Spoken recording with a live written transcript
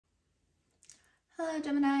Hello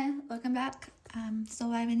Gemini, welcome back.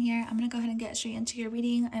 So Ivan here. I'm gonna go ahead and get straight into your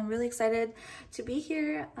reading. I'm really excited to be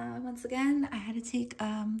here once again. I had to take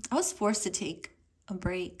I was forced to take a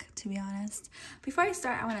break, to be honest. Before I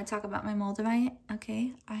start, I want to talk about my Moldavite.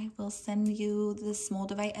 Okay, I will send you this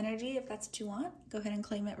Moldavite energy if that's what you want. Go ahead and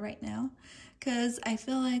claim it right now, because I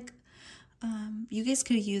feel like you guys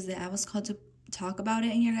could use it. I was called to talk about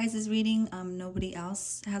it in your guys' reading. Nobody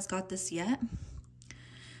else has got this yet.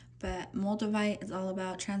 But Moldavite is all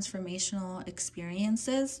about transformational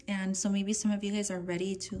experiences. And so maybe some of you guys are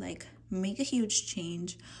ready to like make a huge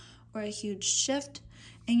change or a huge shift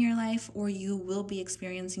in your life, or you will be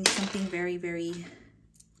experiencing something very, very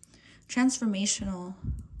transformational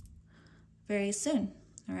very soon.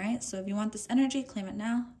 All right. So if you want this energy, claim it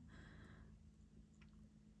now.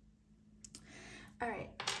 All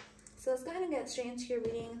right. So let's go ahead and get straight into your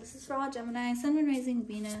reading. This is for all Gemini, Sun, Moon, Rising,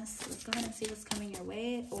 Venus. Let's go ahead and see what's coming your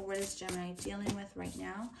way, or what is Gemini dealing with right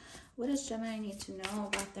now. What does Gemini need to know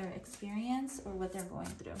about their experience or what they're going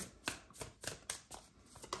through?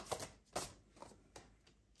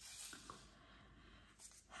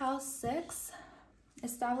 House 6,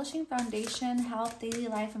 establishing foundation, health, daily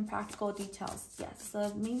life, and practical details. Yes,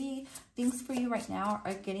 so maybe things for you right now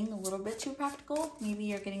are getting a little bit too practical. Maybe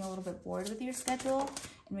you're getting a little bit bored with your schedule.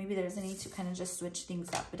 And maybe there's a need to kind of just switch things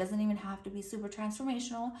up. It doesn't even have to be super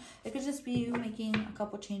transformational. It could just be you making a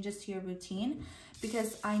couple changes to your routine.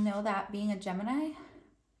 Because I know that being a Gemini,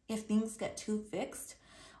 if things get too fixed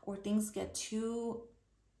or things get too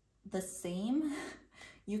the same,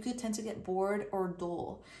 you could tend to get bored or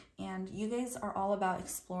dull. And you guys are all about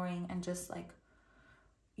exploring and just like,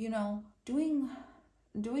 you know, doing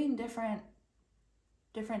different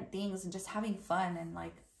things and just having fun and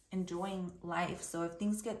like enjoying life. So if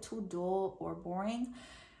things get too dull or boring,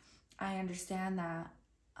 I understand that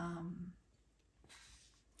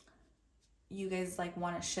you guys like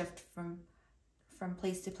want to shift from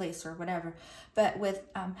place to place or whatever. But with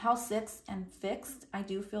house 6 and fixed, I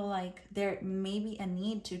do feel like there may be a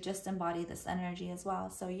need to just embody this energy as well.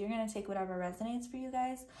 So you're going to take whatever resonates for you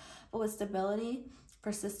guys. But with stability,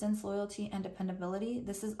 persistence, loyalty, and dependability,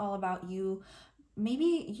 this is all about you.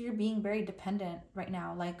 Maybe you're being very dependent right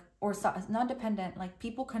now, like, or not dependent, like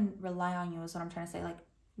people can rely on you is what I'm trying to say. Like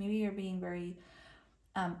maybe you're being very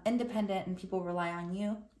independent and people rely on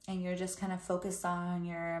you, and you're just kind of focused on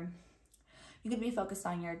you could be focused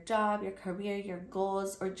on your job, your career, your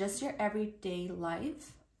goals, or just your everyday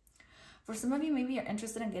life. For some of you, maybe you're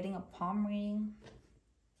interested in getting a palm reading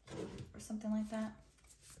or something like that.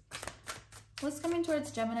 What's coming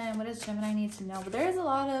towards Gemini, and what does Gemini need to know? But there is a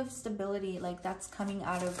lot of stability like that's coming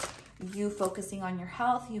out of you focusing on your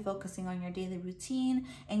health, you focusing on your daily routine,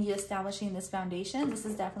 and you establishing this foundation. This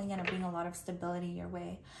is definitely going to bring a lot of stability your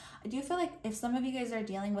way. I do feel like if some of you guys are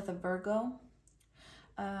dealing with a Virgo,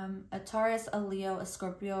 a Taurus, a Leo, a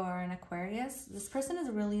Scorpio, or an Aquarius, this person is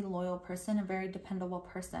a really loyal person, a very dependable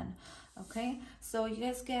person. Okay, so you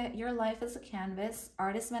guys get your life as a canvas,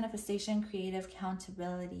 artist, manifestation, creative,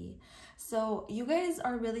 accountability. So you guys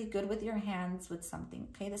are really good with your hands with something.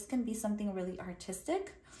 Okay, this can be something really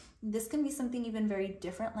artistic. This can be something even very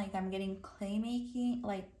different, like I'm getting clay making,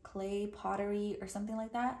 like clay pottery or something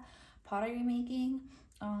like that, pottery making,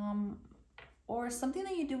 or something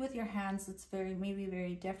that you do with your hands that's maybe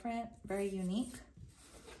very different, very unique.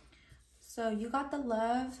 So you got the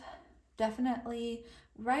love, definitely,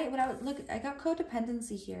 right? I got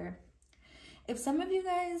codependency here. If some of you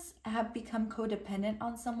guys have become codependent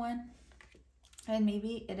on someone, and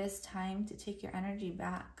maybe it is time to take your energy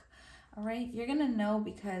back, all right? You're gonna know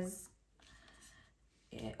because,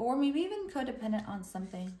 or maybe even codependent on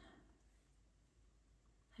something.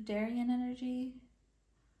 Hadarian energy.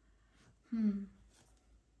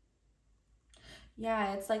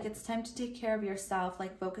 Yeah, it's like it's time to take care of yourself,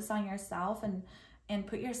 like focus on yourself and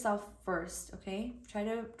put yourself first, okay? Try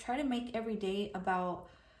to make every day about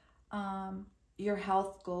your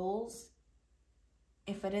health goals.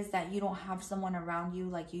 If it is that you don't have someone around you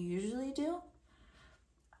like you usually do.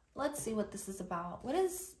 Let's see what this is about.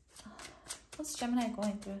 What's Gemini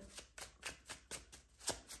going through?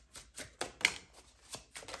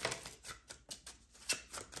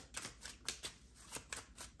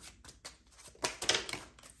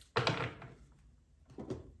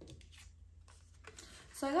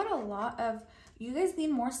 So I got a lot of, you guys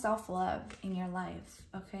need more self-love in your life,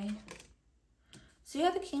 okay? So you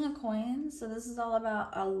have the King of Coins. So this is all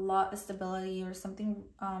about a lot of stability or something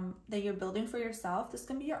that you're building for yourself. This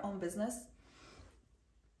can be your own business.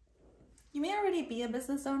 You may already be a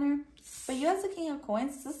business owner, but you as the King of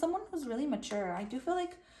Coins, this is someone who's really mature. I do feel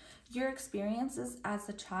like your experiences as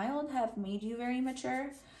a child have made you very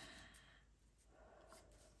mature.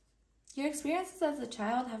 Your experiences as a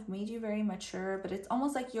child have made you very mature, but it's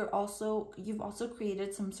almost like you've also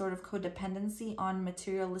created some sort of codependency on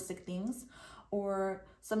materialistic things, or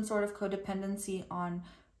some sort of codependency on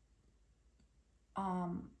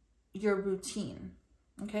your routine.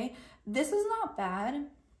 Okay, this is not bad.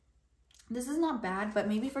 This is not bad, but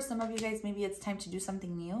maybe for some of you guys, maybe it's time to do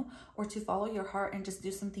something new, or to follow your heart and just do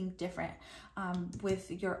something different.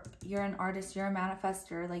 You're an artist, you're a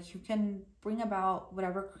manifester, like you can bring about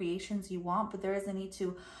whatever creations you want, but there is a need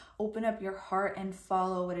to open up your heart and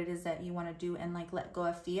follow what it is that you want to do, and like let go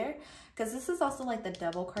of fear. Because this is also like the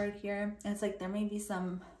Devil card here. And it's like there may be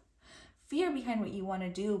some fear behind what you want to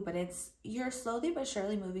do, but you're slowly but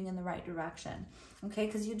surely moving in the right direction. Okay,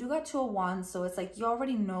 because you do got Two of Wands, so it's like you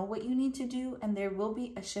already know what you need to do, and there will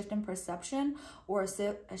be a shift in perception, or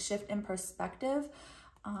a shift in perspective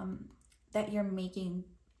that you're making.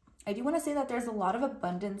 I do want to say that there's a lot of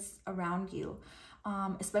abundance around you,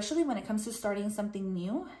 especially when it comes to starting something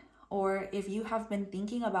new, or if you have been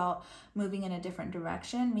thinking about moving in a different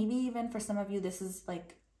direction. Maybe even for some of you, this is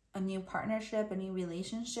like a new partnership, a new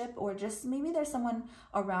relationship, or just maybe there's someone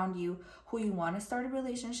around you who you want to start a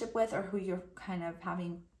relationship with, or who you're kind of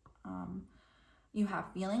having, you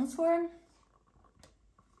have feelings for.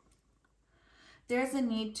 There's a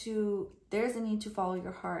need to follow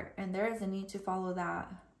your heart, and there is a need to follow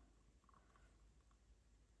that.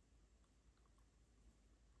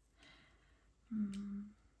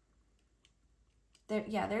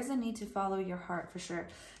 There's a need to follow your heart for sure.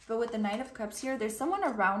 But with the Knight of Cups here, there's someone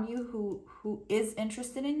around you who is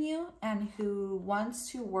interested in you, and who wants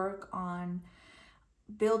to work on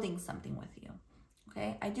building something with you.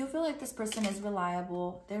 Okay, I do feel like this person is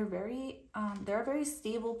reliable. They're a very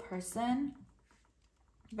stable person.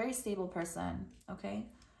 Very stable person. Okay,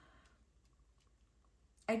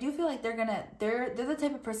 I do feel like they're the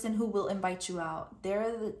type of person who will invite you out.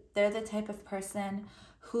 They're the type of person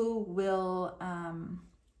who will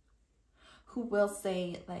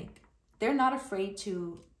say, like, they're not afraid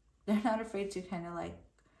to kind of like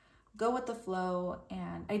go with the flow.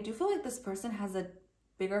 And I do feel like this person has a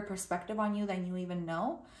bigger perspective on you than you even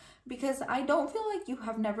know, because I don't feel like you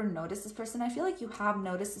have never noticed this person. I feel like you have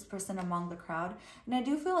noticed this person among the crowd, and I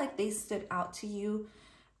do feel like they stood out to you,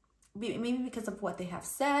 maybe because of what they have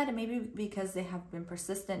said, maybe because they have been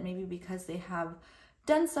persistent, maybe because they have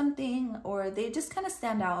done something, or they just kind of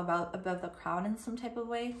stand out above the crowd in some type of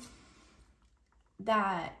way,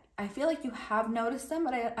 that I feel like you have noticed them,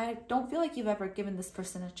 but I don't feel like you've ever given this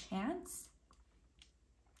person a chance.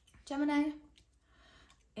 Gemini,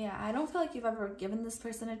 yeah, I don't feel like you've ever given this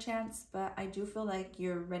person a chance, but I do feel like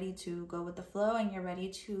you're ready to go with the flow, and you're ready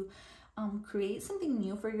to create something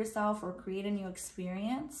new for yourself, or create a new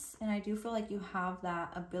experience. And I do feel like you have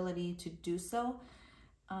that ability to do so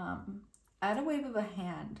at a wave of a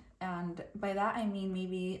hand. And by that I mean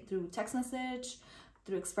maybe through text message,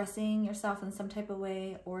 through expressing yourself in some type of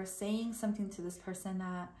way, or saying something to this person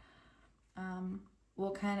that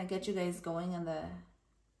will kind of get you guys going in the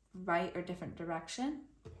right or different direction.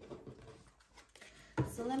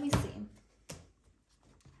 So let me see.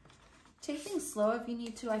 Take things slow if you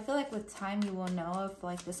need to. I feel like with time you will know if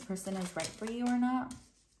like this person is right for you or not.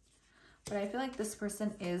 But I feel like this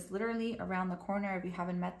person is literally around the corner if you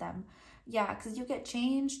haven't met them. Yeah, because you get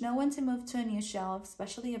changed. Know when to move to a new shelf,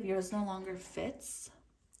 especially if yours no longer fits.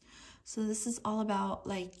 So this is all about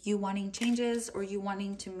like you wanting changes, or you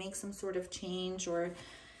wanting to make some sort of change, or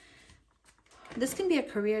this can be a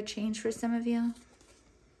career change for some of you.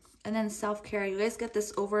 And then self-care. You guys get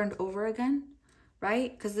this over and over again,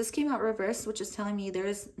 right? Because this came out reversed, which is telling me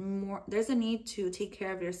there's a need to take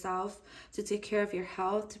care of yourself, to take care of your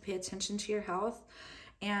health, to pay attention to your health,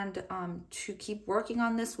 and to keep working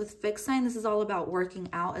on this. With fixed sign, this is all about working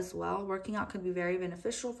out as well. Working out can be very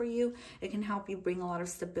beneficial for you. It can help you bring a lot of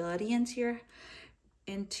stability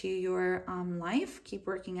into your life. Keep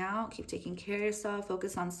working out, keep taking care of yourself,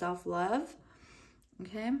 focus on self-love.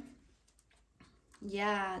 Okay.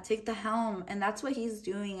 Yeah, take the helm. And that's what he's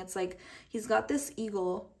doing. It's like he's got this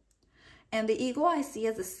eagle, and the eagle I see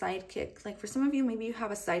as a sidekick. Like for some of you, maybe you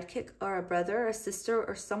have a sidekick, or a brother or a sister,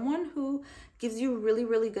 or someone who gives you really,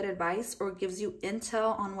 really good advice, or gives you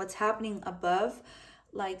intel on what's happening above.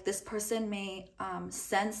 Like this person may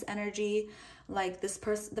sense energy. Like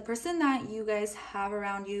the person that you guys have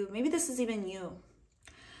around you, maybe this is even you,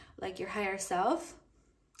 like your higher self.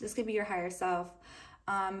 This could be your higher self.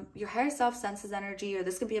 Your higher self senses energy, or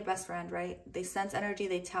this could be a best friend, right? They sense energy,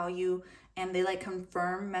 they tell you, and they like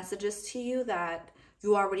confirm messages to you that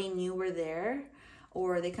you already knew were there,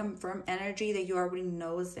 or they confirm energy that you already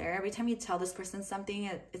know is there. Every time you tell this person something,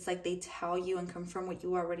 it's like they tell you and confirm what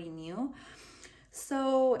you already knew.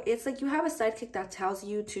 So it's like you have a sidekick that tells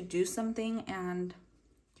you to do something and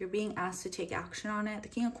you're being asked to take action on it. The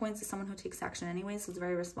King of Coins is someone who takes action anyway, so it's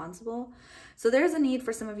very responsible. So there's a need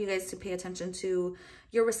for some of you guys to pay attention to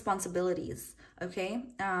your responsibilities, okay?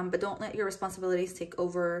 But don't let your responsibilities take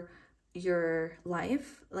over your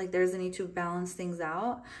life. Like there's a need to balance things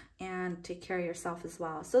out and take care of yourself as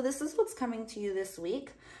well. So this is what's coming to you this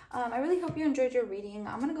week. I really hope you enjoyed your reading.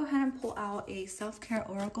 I'm going to go ahead and pull out a self-care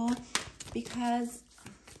oracle because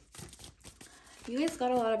you guys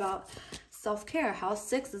got a lot about self-care. House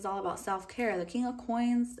 6 is all about self-care. The King of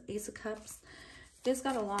Coins, Ace of Cups, you guys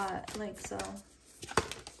got a lot. Like, so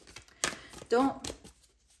don't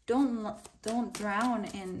drown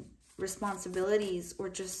in responsibilities or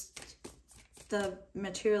just the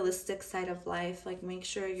materialistic side of life. Like, make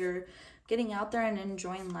sure you're getting out there and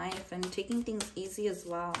enjoying life and taking things easy as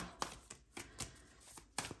well.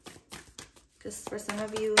 Because for some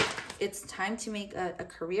of you, it's time to make a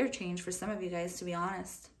career change for some of you guys, to be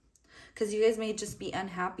honest. Because you guys may just be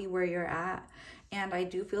unhappy where you're at. And I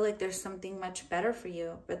do feel like there's something much better for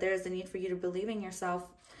you. But there's a need for you to believe in yourself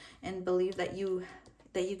and believe that you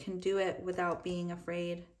can do it without being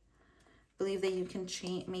afraid. Believe that you can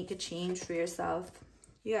make a change for yourself.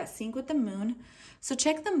 You got sync with the moon. So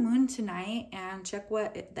check the moon tonight and check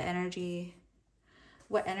what energy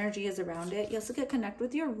is around it. You also get connect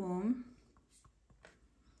with your womb.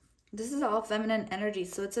 This is all feminine energy,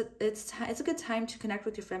 so it's a good time to connect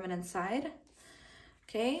with your feminine side.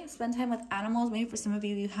 Okay, spend time with animals. Maybe for some of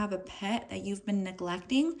you, you have a pet that you've been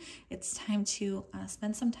neglecting. It's time to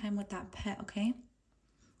spend some time with that pet, okay?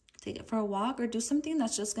 Take it for a walk or do something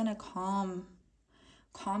that's just gonna calm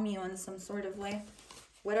you in some sort of way.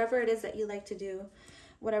 Whatever it is that you like to do,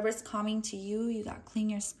 whatever's calming to you. You got clean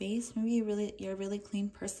your space. Maybe you're a really clean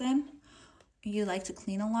person. You like to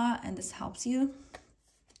clean a lot and this helps you.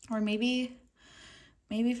 Or maybe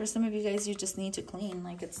for some of you guys, you just need to clean.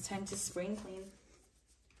 Like, it's time to spring clean.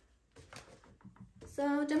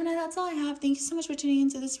 So, Gemini, that's all I have. Thank you so much for tuning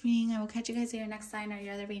into this reading. I will catch you guys in your next sign or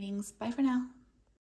your other readings. Bye for now.